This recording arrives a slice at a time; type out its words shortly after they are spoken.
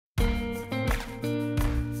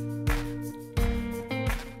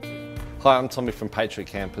Hi, I'm Tommy from Patriot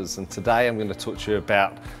Campers, and today I'm going to talk to you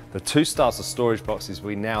about the two styles of storage boxes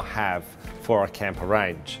we now have for our camper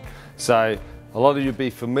range. So a lot of you will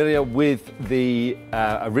be familiar with the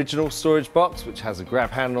original storage box, which has a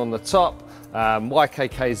grab handle on the top,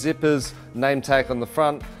 YKK zippers, name tag on the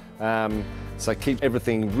front, so keep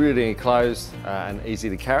everything really enclosed and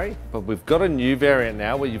easy to carry. But we've got a new variant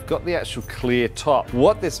now where you've got the actual clear top.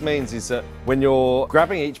 What this means is that when you're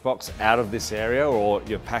grabbing each box out of this area or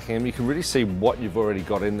you're packing them, you can really see what you've already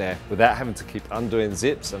got in there without having to keep undoing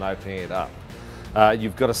zips and opening it up.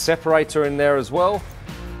 You've got a separator in there as well.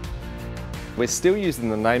 We're still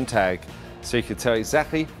using the name tag so you can tell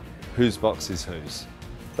exactly whose box is whose.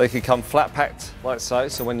 They can come flat packed like so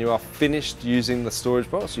when you are finished using the storage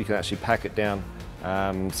box, you can actually pack it down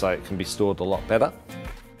so it can be stored a lot better.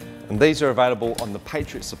 And these are available on the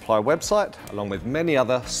Patriot Supply website, along with many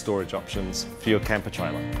other storage options for your camper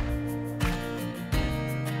trailer.